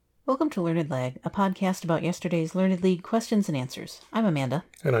Welcome to Learned Lag, a podcast about yesterday's Learned League questions and answers. I'm Amanda.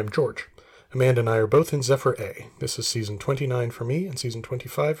 And I'm George. Amanda and I are both in Zephyr A. This is season 29 for me and season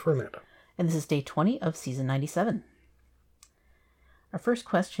 25 for Amanda. And this is day 20 of season 97. Our first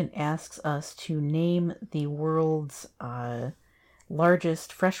question asks us to name the world's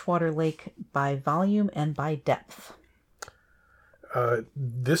largest freshwater lake by volume and by depth.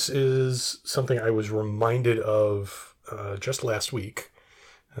 This is something I was reminded of just last week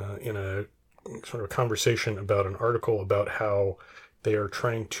in a sort of conversation about an article about how they are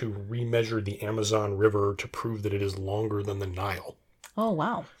trying to remeasure the Amazon River to prove that it is longer than the Nile. Oh,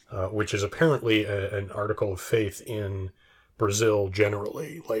 wow. Which is apparently an article of faith in Brazil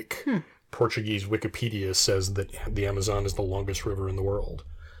generally. Portuguese Wikipedia says that the Amazon is the longest river in the world.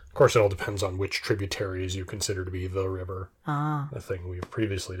 Of course, it all depends on which tributaries you consider to be the river. A thing we've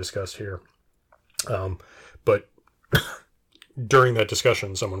previously discussed here. But during that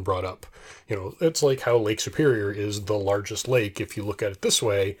discussion, someone brought up, it's like how Lake Superior is the largest lake if you look at it this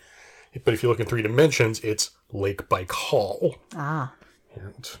way. But if you look in three dimensions, it's Lake Baikal.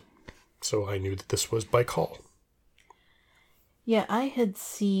 And so I knew that this was Baikal. Yeah, I had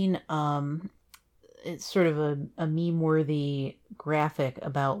seen it's sort of a meme-worthy graphic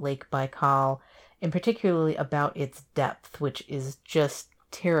about Lake Baikal, and particularly about its depth, which is just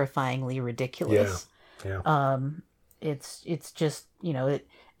terrifyingly ridiculous. Yeah. It's just,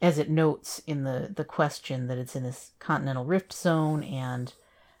 as it notes in the question that it's in this continental rift zone, and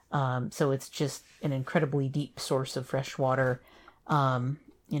so it's just an incredibly deep source of fresh water. I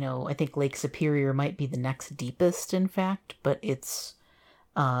think Lake Superior might be the next deepest, in fact, but it's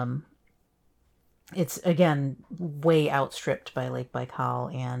again way outstripped by Lake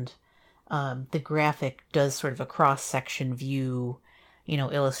Baikal, and the graphic does sort of a cross-section view,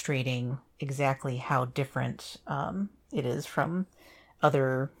 illustrating exactly how different it is from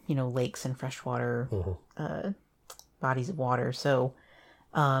other, lakes and freshwater bodies of water. So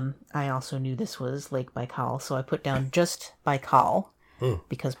I also knew this was Lake Baikal, so I put down just Baikal,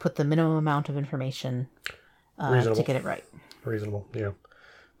 because put the minimum amount of information to get it right. Reasonable, yeah.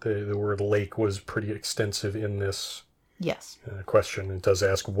 The word lake was pretty extensive in this question. It does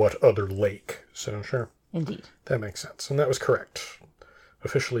ask what other lake, so sure. Indeed. That makes sense, and that was correct.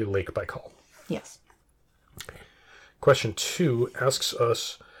 Officially Lake Baikal. Yes. Question 2 asks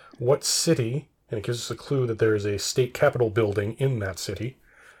us what city, and it gives us a clue that there is a state capitol building in that city,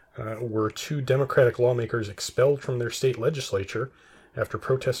 were two Democratic lawmakers expelled from their state legislature after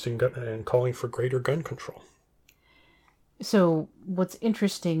protesting and calling for greater gun control. So what's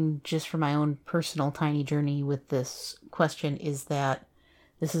interesting, just for my own personal tiny journey with this question, is that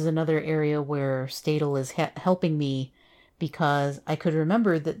this is another area where Statel is helping me, because I could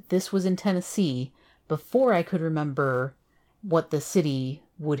remember that this was in Tennessee before I could remember what the city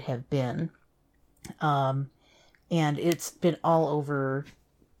would have been. And it's been all over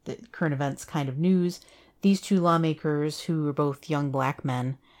the current events kind of news. These two lawmakers, who were both young black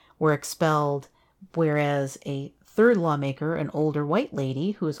men, were expelled, whereas a third lawmaker, an older white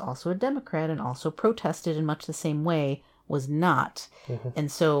lady, who is also a Democrat and also protested in much the same way, was not.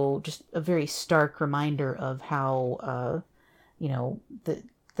 And so just a very stark reminder of how,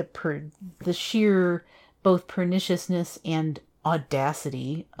 the sheer both perniciousness and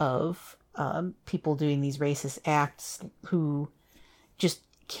audacity of people doing these racist acts who just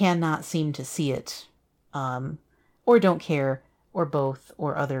cannot seem to see it, or don't care, or both,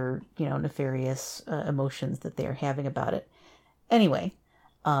 or other, nefarious emotions that they're having about it. Anyway,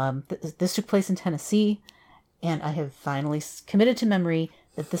 this took place in Tennessee, and I have finally committed to memory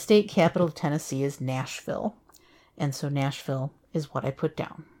that the state capital of Tennessee is Nashville. And so Nashville is what I put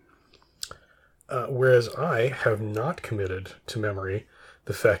down. Whereas I have not committed to memory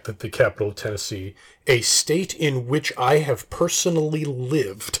the fact that the capital of Tennessee, a state in which I have personally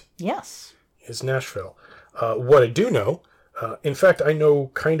lived, is Nashville. What I do know, in fact, I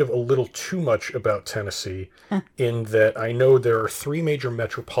know kind of a little too much about Tennessee in that I know there are 3 major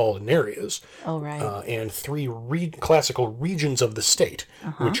metropolitan areas and 3 classical regions of the state,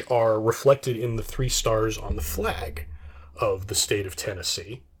 which are reflected in the 3 stars on the flag of the state of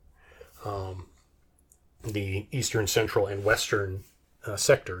Tennessee. The eastern, central, and western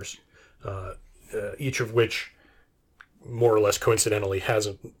sectors, each of which more or less coincidentally has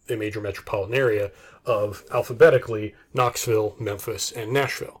a major metropolitan area of, alphabetically, Knoxville, Memphis, and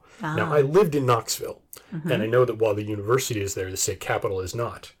Nashville. Now, I lived in Knoxville, and I know that while the university is there, the state capital is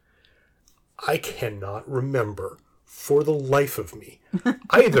not. I cannot remember for the life of me.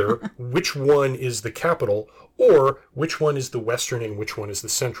 Either which one is the capital or which one is the western and which one is the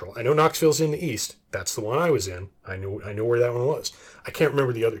central. I know Knoxville's in the east. That's the one I was in. I know where that one was. I can't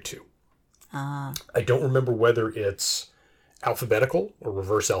remember the other two. I don't remember whether it's alphabetical or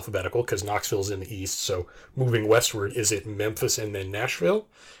reverse alphabetical, because Knoxville's in the east. So moving westward, is it Memphis and then Nashville?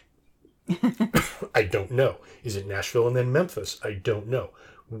 I don't know. Is it Nashville and then Memphis? I don't know.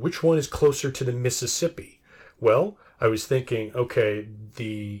 Which one is closer to the Mississippi? Well, I was thinking, okay,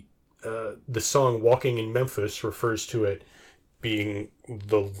 the song "Walking in Memphis" refers to it being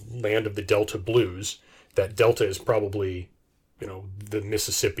the land of the Delta blues. That Delta is probably, the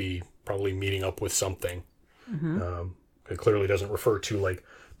Mississippi probably meeting up with something. It clearly doesn't refer to like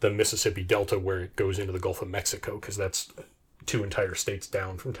the Mississippi Delta where it goes into the Gulf of Mexico, because that's 2 entire states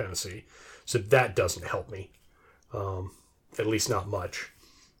down from Tennessee. So that doesn't help me, at least not much.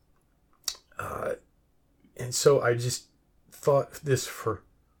 And so I just thought this for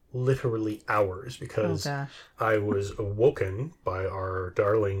literally hours, because I was awoken by our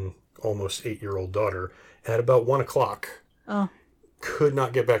darling, almost 8-year-old daughter at about 1 o'clock. Oh. Could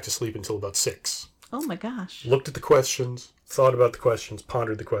not get back to sleep until about 6. Oh my gosh. Looked at the questions, thought about the questions,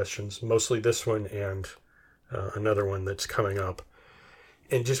 pondered the questions, mostly this one and another one that's coming up,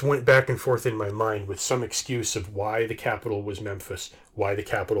 and just went back and forth in my mind with some excuse of why the capital was Memphis, why the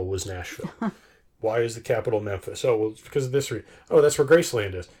capital was Nashville. Why is the capital Memphis? Oh, well, it's because of this. Oh, that's where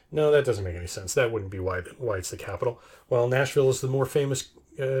Graceland is. No, that doesn't make any sense. That wouldn't be why it's the capital. Well, Nashville is the more famous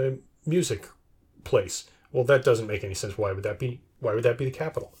music place. Well, that doesn't make any sense. Why would that be the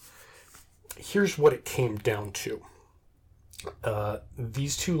capital? Here's what it came down to.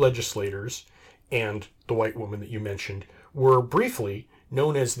 These 2 legislators and the white woman that you mentioned were briefly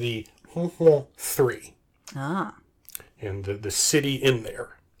known as the Three. Ah. And the city in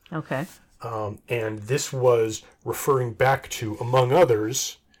there. Okay. And this was referring back to, among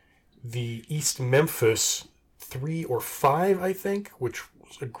others, the East Memphis 3 or 5, I think, which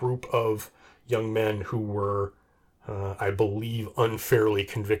was a group of young men who were, I believe, unfairly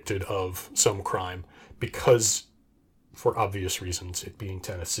convicted of some crime because, for obvious reasons, it being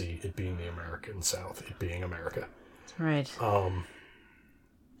Tennessee, it being the American South, it being America. Right.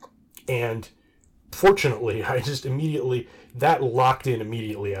 And fortunately, that locked in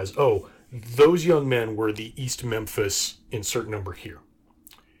immediately as, those young men were the East Memphis insert number here.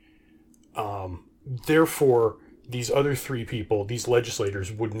 Therefore, these other 3 people, these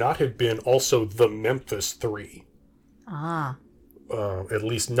legislators, would not have been also the Memphis 3. Ah. At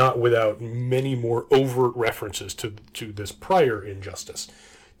least not without many more overt references to this prior injustice.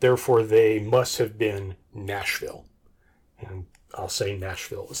 Therefore, they must have been Nashville. And I'll say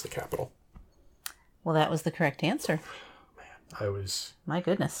Nashville is the capital. Well, that was the correct answer. My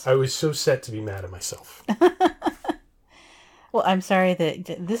goodness. I was so set to be mad at myself. Well, I'm sorry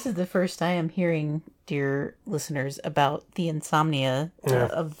that this is the first I am hearing, dear listeners, about the insomnia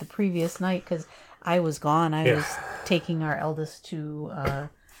of the previous night, because I was gone. I was taking our eldest to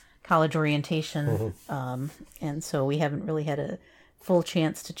college orientation, and so we haven't really had a full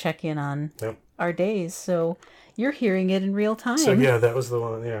chance to check in on our days. So you're hearing it in real time. So yeah, that was the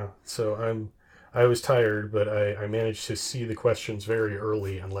one. Yeah. So I was tired, but I managed to see the questions very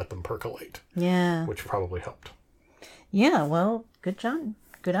early and let them percolate. Yeah. Which probably helped. Yeah, well, good job.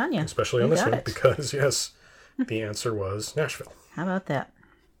 Good on you. Especially on this one, because, yes, the answer was Nashville. How about that?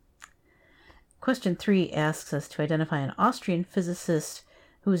 Question 3 asks us to identify an Austrian physicist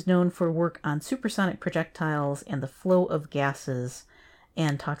who is known for work on supersonic projectiles and the flow of gases,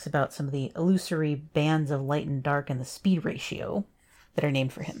 and talks about some of the illusory bands of light and dark and the speed ratio that are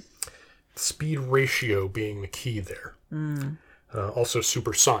named for him. Speed ratio being the key there. Also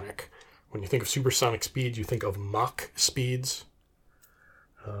supersonic. When you think of supersonic speeds, you think of Mach speeds,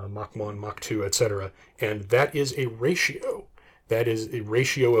 Mach 1, Mach 2, etc. And that is a ratio. That is a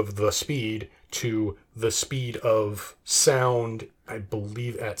ratio of the speed to the speed of sound, I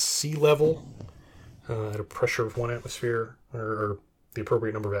believe, at sea level, at a pressure of 1 atmosphere, or the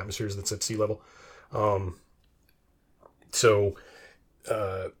appropriate number of atmospheres that's at sea level. So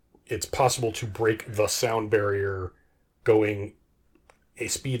it's possible to break the sound barrier going a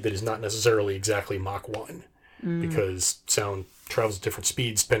speed that is not necessarily exactly Mach 1, because sound travels at different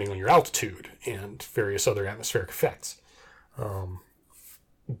speeds depending on your altitude and various other atmospheric effects.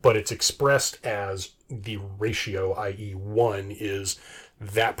 But it's expressed as the ratio, i.e. 1 is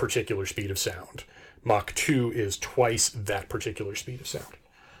that particular speed of sound. Mach 2 is twice that particular speed of sound.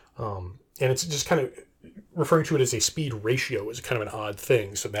 And it's just kind of referring to it as a speed ratio is kind of an odd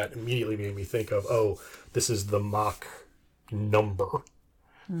thing. So that immediately made me think of, this is the Mach number,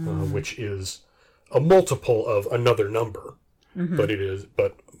 which is a multiple of another number, but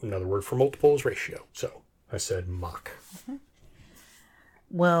another word for multiple is ratio. So I said Mach.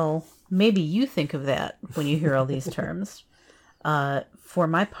 Well, maybe you think of that when you hear all these terms. For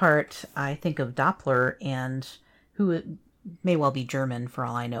my part, I think of Doppler, and who it may well be German for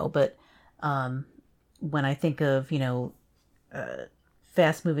all I know, but when I think of,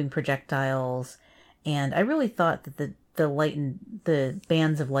 fast-moving projectiles, and I really thought that the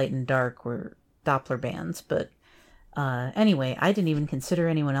bands of light and dark were Doppler bands, but anyway, I didn't even consider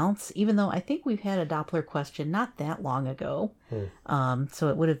anyone else, even though I think we've had a Doppler question not that long ago. So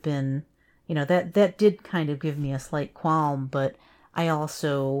it would have been, that did kind of give me a slight qualm, but I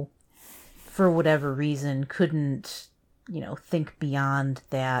also, for whatever reason, couldn't, think beyond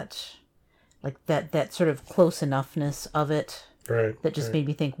that, like that sort of close enoughness of it. Right. That just made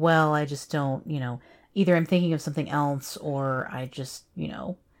me think, well, I just don't, either I'm thinking of something else, or I just,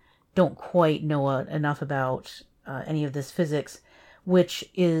 don't quite know enough about any of this physics, which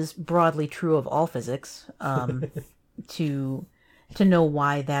is broadly true of all physics, to know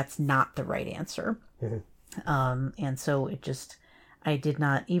why that's not the right answer. And so I did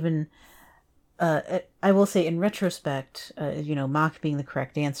not even, I will say in retrospect, Mach being the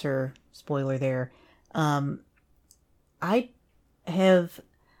correct answer, spoiler there, I have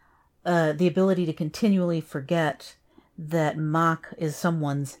the ability to continually forget that Mach is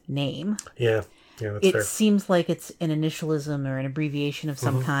someone's name. Yeah, that's fair. It seems like it's an initialism or an abbreviation of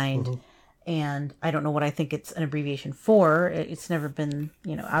some kind, and I don't know what I think it's an abbreviation for. It's never been,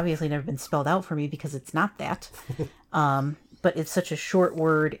 obviously never been spelled out for me because it's not that. But it's such a short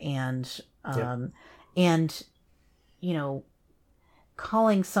word, and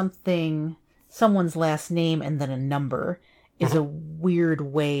calling someone's last name and then a number is a weird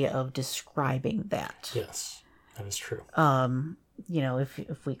way of describing that. Yes, that is true.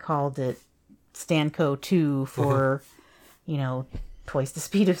 If we called it Stanco 2 for, twice the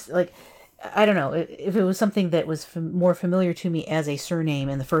speed of, I don't know, if it was something that was more familiar to me as a surname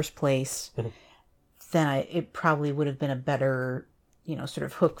in the first place, then it probably would have been a better, sort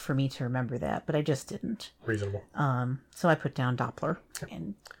of hook for me to remember that, but I just didn't. Reasonable. So I put down Doppler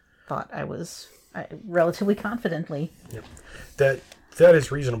and thought I was relatively confidently. Yep. That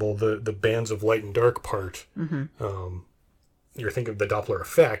is reasonable. The bands of light and dark part. You're thinking of the Doppler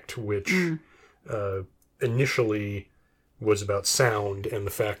effect, which initially was about sound and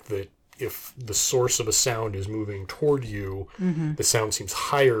the fact that if the source of a sound is moving toward you, the sound seems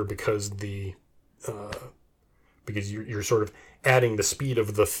higher because you're sort of adding the speed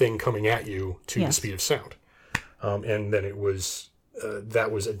of the thing coming at you to the speed of sound. And then it was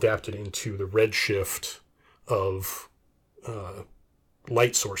that was adapted into the redshift of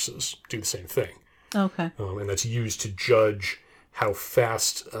light sources do the same thing. Okay. And that's used to judge how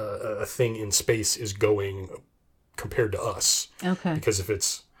fast a thing in space is going compared to us. Okay. Because if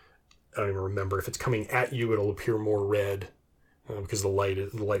it's, I don't even remember, if it's coming at you, it'll appear more red because the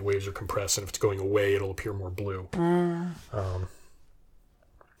light waves are compressed, and if it's going away, it'll appear more blue.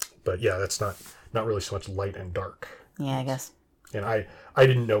 But yeah, that's not really so much light and dark. Yeah, I guess. And I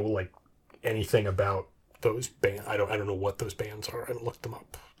didn't know anything about those bands. I don't know what those bands are. I haven't looked them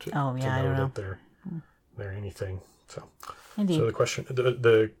up to know that they're anything. So, indeed. So the question,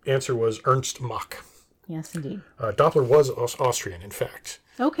 the answer was Ernst Mach. Yes, indeed. Doppler was Austrian, in fact.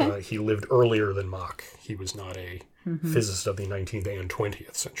 Okay. He lived earlier than Mach. He was not a physicist of the 19th and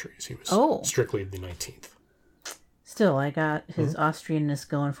 20th centuries. He was strictly of the 19th. Still, I got his Austrianness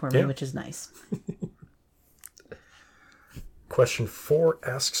going for me, which is nice. Question 4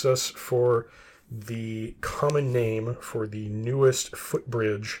 asks us for the common name for the newest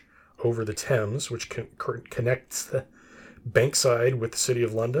footbridge over the Thames, which connects the Bankside with the City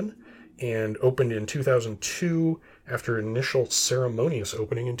of London, and opened in 2002 after initial ceremonious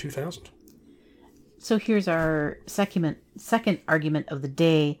opening in 2000. So here's our second argument of the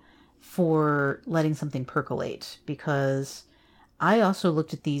day for letting something percolate, because I also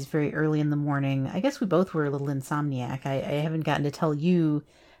looked at these very early in the morning. I guess we both were a little insomniac. I haven't gotten to tell you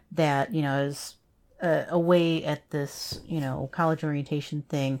that, I was away at this, college orientation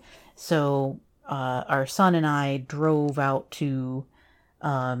thing. So our son and I drove out to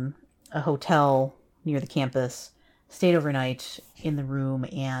a hotel near the campus, stayed overnight in the room,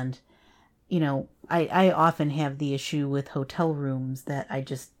 and, I often have the issue with hotel rooms that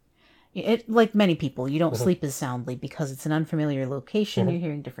like many people, you don't sleep as soundly because it's an unfamiliar location. You're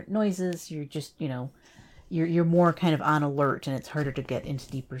hearing different noises. You're just, you're more kind of on alert, and it's harder to get into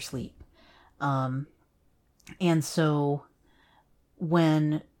deeper sleep. And so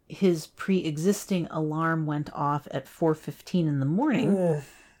when his pre-existing alarm went off at 4:15 in the morning,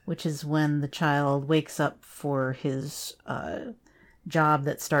 which is when the child wakes up for his job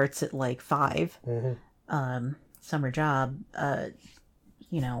that starts at like 5, summer job.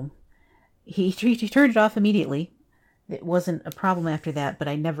 You know, he turned it off immediately. It wasn't a problem after that, but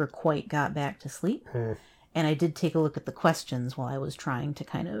I never quite got back to sleep. And I did take a look at the questions while I was trying to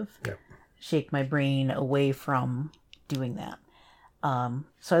kind of shake my brain away from doing that.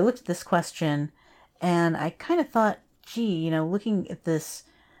 So I looked at this question, and I kind of thought, gee, looking at this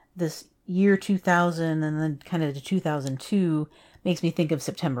year 2000 and then kind of to 2002 makes me think of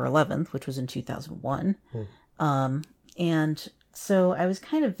September 11th, which was in 2001. And so I was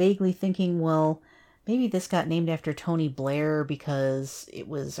kind of vaguely thinking, well, maybe this got named after Tony Blair because it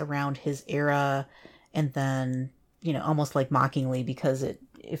was around his era, and then, almost like mockingly because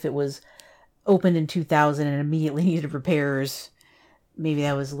if it was opened in 2000 and immediately needed repairs, maybe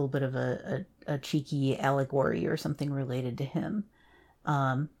that was a little bit of a cheeky allegory or something related to him.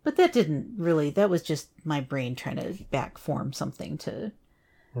 But that didn't really, that was just my brain trying to back form something to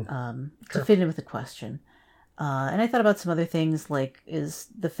fit in with the question. And I thought about some other things, like, is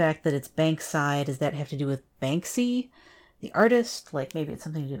the fact that it's Bankside, does that have to do with Banksy, the artist? Like, maybe it's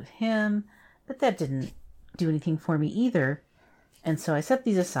something to do with him, but that didn't do anything for me either. And so I set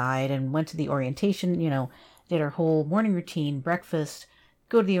these aside and went to the orientation, did our whole morning routine, breakfast,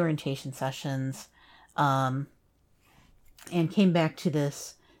 go to the orientation sessions, and came back to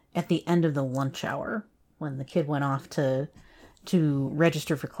this at the end of the lunch hour when the kid went off to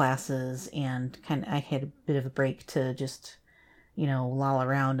register for classes, and I had a bit of a break to just, loll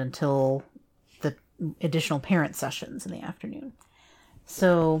around until the additional parent sessions in the afternoon.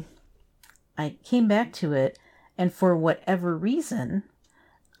 So I came back to it, and for whatever reason,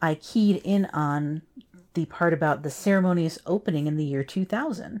 I keyed in on the part about the ceremonious opening in the year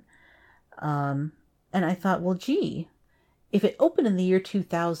 2000. And I thought, well, gee, if it opened in the year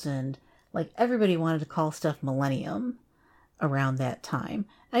 2000, like, everybody wanted to call stuff Millennium around that time.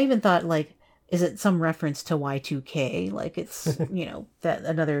 I even thought, like, is it some reference to Y2K? Like, it's, that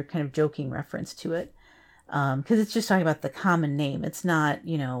another kind of joking reference to it. Because it's just talking about the common name. It's not,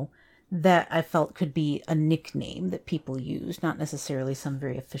 that I felt could be a nickname that people use, not necessarily some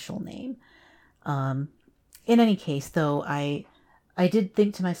very official name. In any case, though, I did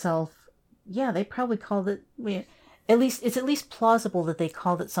think to myself, yeah, they probably called it, it's at least plausible that they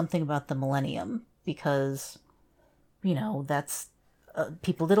called it something about the millennium, because, that's,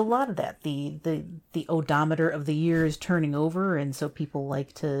 people did a lot of that. The odometer of the year is turning over, and so people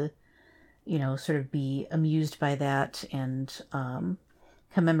like to, sort of be amused by that and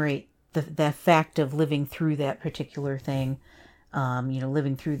commemorate the fact of living through that particular thing,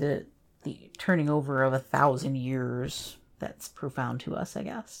 living through the turning over of 1,000 years. That's profound to us, I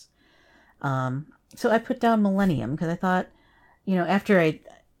guess. So I put down Millennium because I thought, after I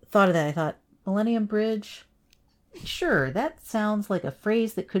thought of that, I thought, Millennium Bridge? Sure, that sounds like a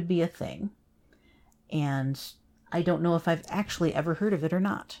phrase that could be a thing. And I don't know if I've actually ever heard of it or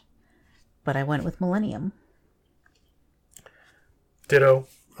not. But I went with Millennium. Ditto.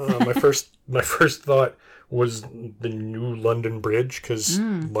 My first thought was the New London Bridge, because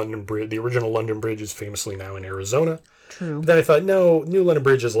London Bridge, the original London Bridge, is famously now in Arizona. True. But then I thought, no, New London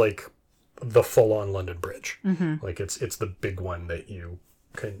Bridge is like the full-on London Bridge. Like it's the big one that you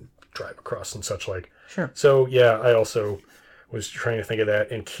can drive across and such like. Sure. So yeah, I also was trying to think of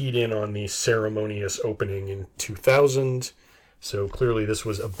that and keyed in on the ceremonious opening in 2000. So clearly this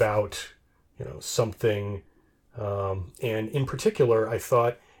was about, something. And in particular, I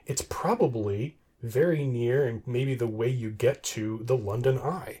thought it's probably very near and maybe the way you get to the London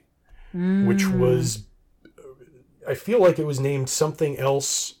Eye, which was, I feel like it was named something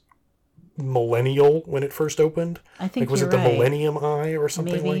else millennial when it first opened. I think was you're it the right. Millennium Eye or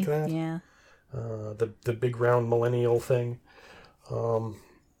something Maybe, like that? Yeah. The big round millennial thing.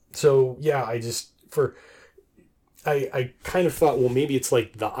 So yeah, I kind of thought, well, maybe it's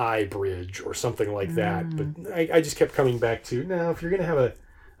like the Eye Bridge or something like that. But I just kept coming back to, now, if you're going to have a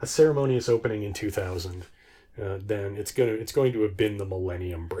ceremonious opening in 2000, then it's going to have been the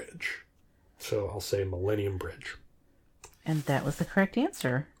Millennium Bridge. So I'll say Millennium Bridge. And that was the correct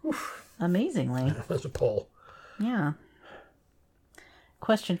answer. Oof. Amazingly. That was a poll. Yeah.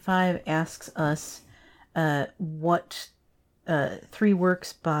 Question 5 asks us what 3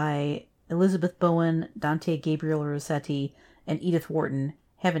 works by Elizabeth Bowen, Dante Gabriel Rossetti, and Edith Wharton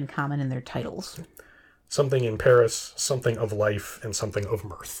have in common in their titles. Something in Paris, Something of Life, and Something of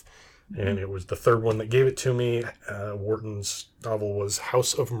Mirth. And it was the third one that gave it to me. Wharton's novel was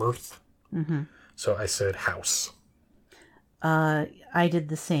House of Mirth. So I said House. I did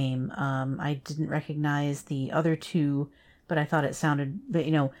the same. I didn't recognize the other 2 but I thought it sounded, but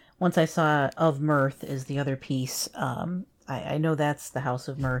once I saw of mirth is the other piece, I know that's the House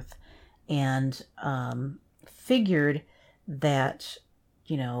of Mirth, and figured that,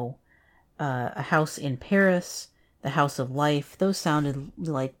 a house in Paris, the House of Life, those sounded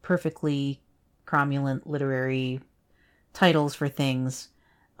like perfectly cromulent literary titles for things.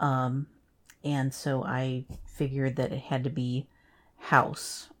 And so I figured that it had to be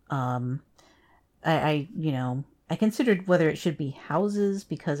house. I considered whether it should be houses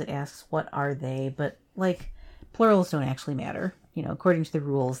because it asks what are they, but like plurals don't actually matter. According to the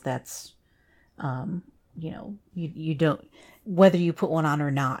rules, that's, you don't, whether you put one on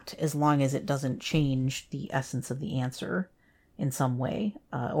or not, as long as it doesn't change the essence of the answer in some way,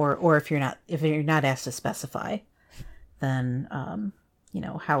 or if you're not asked to specify, then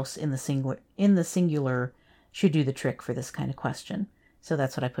house in the singular should do the trick for this kind of question. So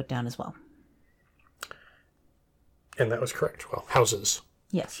that's what I put down as well. And that was correct. Well, houses.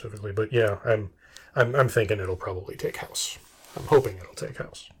 Yes. Specifically, but yeah, I'm thinking it'll probably take house. I'm hoping it'll take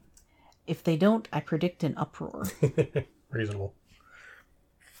house. If they don't, I predict an uproar. Reasonable.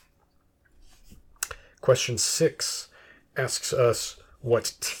 Question 6 asks us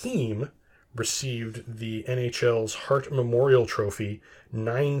what team received the NHL's Hart Memorial Trophy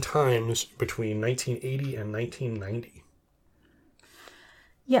 9 times between 1980 and 1990.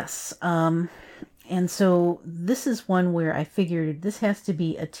 Yes. And so this is one where I figured this has to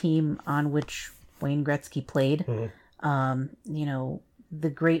be a team on which Wayne Gretzky played. Mm-hmm. The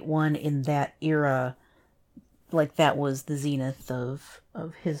great one in that era, like that was the zenith of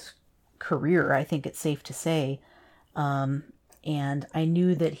his career, I think it's safe to say. And I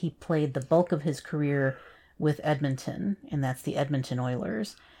knew that he played the bulk of his career with Edmonton, and that's the Edmonton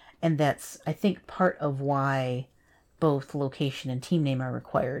Oilers. And that's, I think, part of why both location and team name are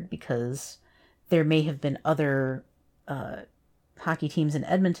required, because there may have been other hockey teams in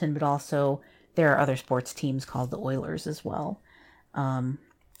Edmonton, but also there are other sports teams called the Oilers as well.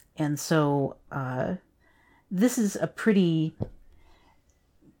 And so this is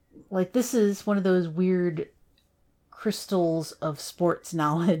this is one of those weird crystals of sports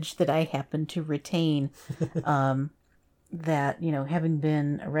knowledge that I happen to retain. That, having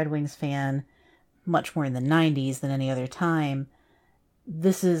been a Red Wings fan much more in the 90s than any other time,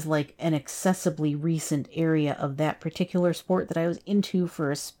 this is like an accessibly recent area of that particular sport that I was into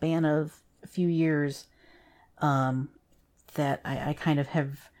for a span of a few years, that I kind of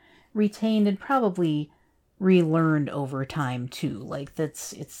have retained and probably relearned over time too. Like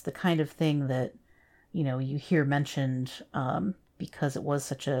it's the kind of thing that, you hear mentioned, because it was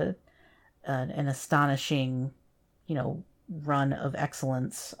such an astonishing, run of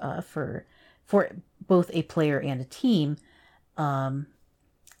excellence, for both a player and a team.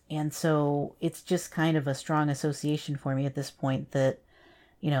 And so it's just kind of a strong association for me at this point that,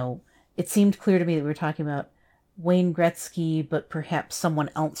 it seemed clear to me that we were talking about Wayne Gretzky, but perhaps someone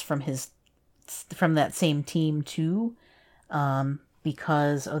else from that same team too,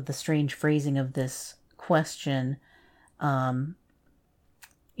 because of the strange phrasing of this question, asking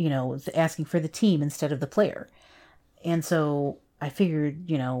for the team instead of the player. And so I figured,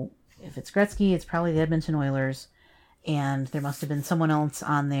 if it's Gretzky, it's probably the Edmonton Oilers, and there must have been someone else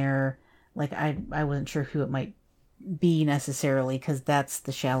on there. Like I wasn't sure who it might be necessarily, because that's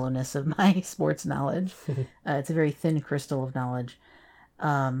the shallowness of my sports knowledge. It's a very thin crystal of knowledge.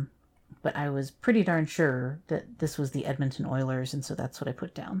 But I was pretty darn sure that this was the Edmonton Oilers, and so that's what I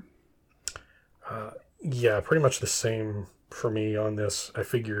put down. Yeah, pretty much the same for me on this. I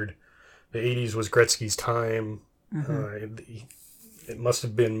figured the 80s was Gretzky's time. Mm-hmm. It must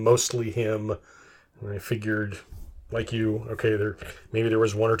have been mostly him. And I figured, like you, okay, maybe there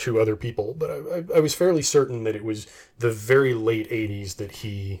was one or two other people, but I was fairly certain that it was the very late 80s that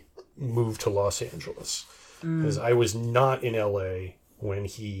he moved to Los Angeles. Because I was not in LA when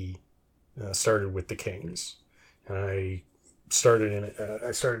he started with the Kings. And I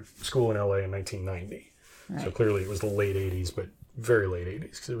started school in LA in 1990. Right. So clearly it was the late 80s, but very late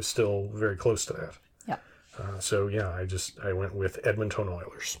 80s, because it was still very close to that. Yeah. So yeah, I went with Edmonton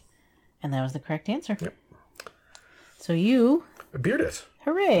Oilers. And that was the correct answer. Yep. So you beat it.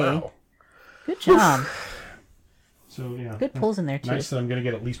 Hooray. Wow. Good job. Oof. So yeah. Good pulls in there too. Nice that I'm going to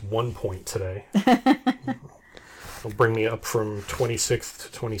get at least 1 point today. It'll bring me up from 26th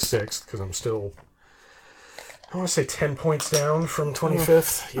to 26th, because I'm still, I want to say 10 points down from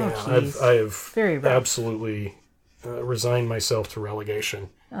 25th. I have absolutely resigned myself to relegation.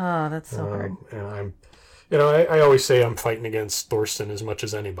 Oh, that's so hard. And I'm, I always say I'm fighting against Thorsten as much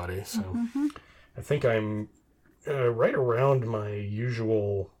as anybody. So I think I'm right around my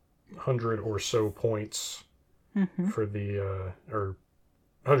usual 100 or so points for the or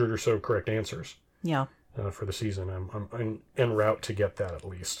 100 or so correct answers. Yeah. For the season. I'm en route to get that at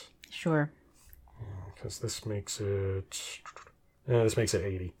least. Sure. Because this makes it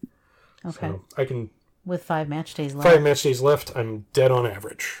 80. Okay. So I can... With 5 match days left. 5 match days left, I'm dead on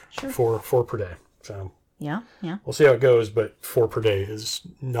average. Sure. Four per day. So yeah. we'll see how it goes, but 4 per day is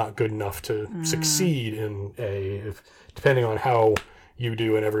not good enough to succeed in depending on how you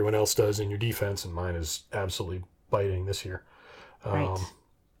do and everyone else does in your defense, and mine is absolutely biting this year. Right.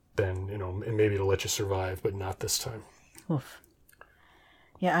 Then, and maybe it'll let you survive, but not this time. Oof.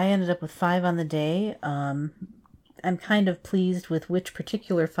 Yeah, I ended up with 5 on the day. I'm kind of pleased with which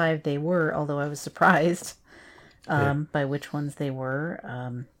particular 5 they were, although I was surprised by which ones they were.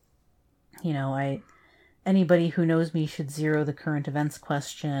 Anybody who knows me should zero the current events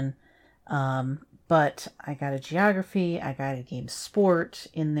question. But I got a geography, I got a game sport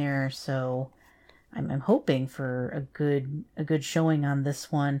in there, so I'm hoping for a good showing on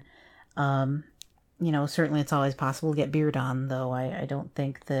this one. Certainly it's always possible to get beard on, though I don't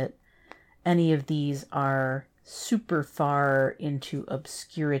think that any of these are super far into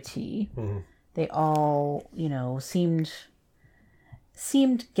obscurity. Mm-hmm. They all, seemed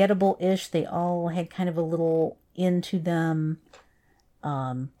gettable-ish. They all had kind of a little into them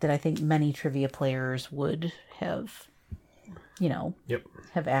that I think many trivia players would have,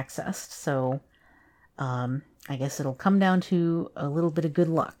 have accessed. So I guess it'll come down to a little bit of good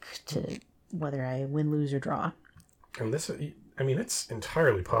luck to whether I win, lose, or draw. And this, it's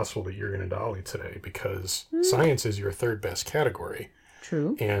entirely possible that you're going to dolly today because science is your third best category.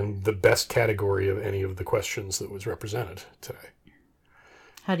 True. And the best category of any of the questions that was represented today.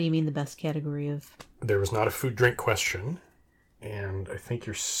 How do you mean the best category of? There was not a food drink question, and I think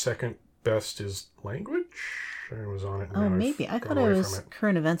your second best is language. I was on it. Oh, maybe. I thought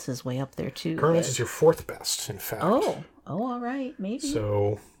current events is way up there too. Current events is your fourth best, in fact. Oh, all right, maybe.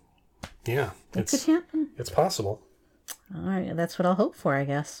 So, yeah, it could happen. It's possible. All right, that's what I'll hope for, I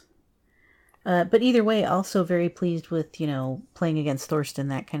guess. But either way, also very pleased with playing against Thorsten,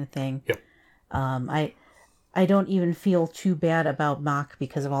 that kind of thing. Yep. I don't even feel too bad about Mock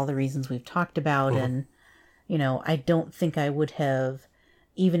because of all the reasons we've talked about, and I don't think I would have,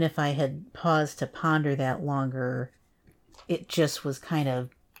 even if I had paused to ponder that longer. It just was kind of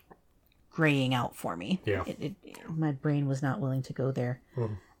graying out for me. Yeah. My brain was not willing to go there.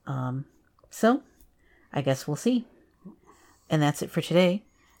 So, I guess we'll see. And that's it for today.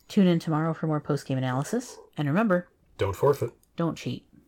 Tune in tomorrow for more post-game analysis. And remember, don't forfeit. Don't cheat.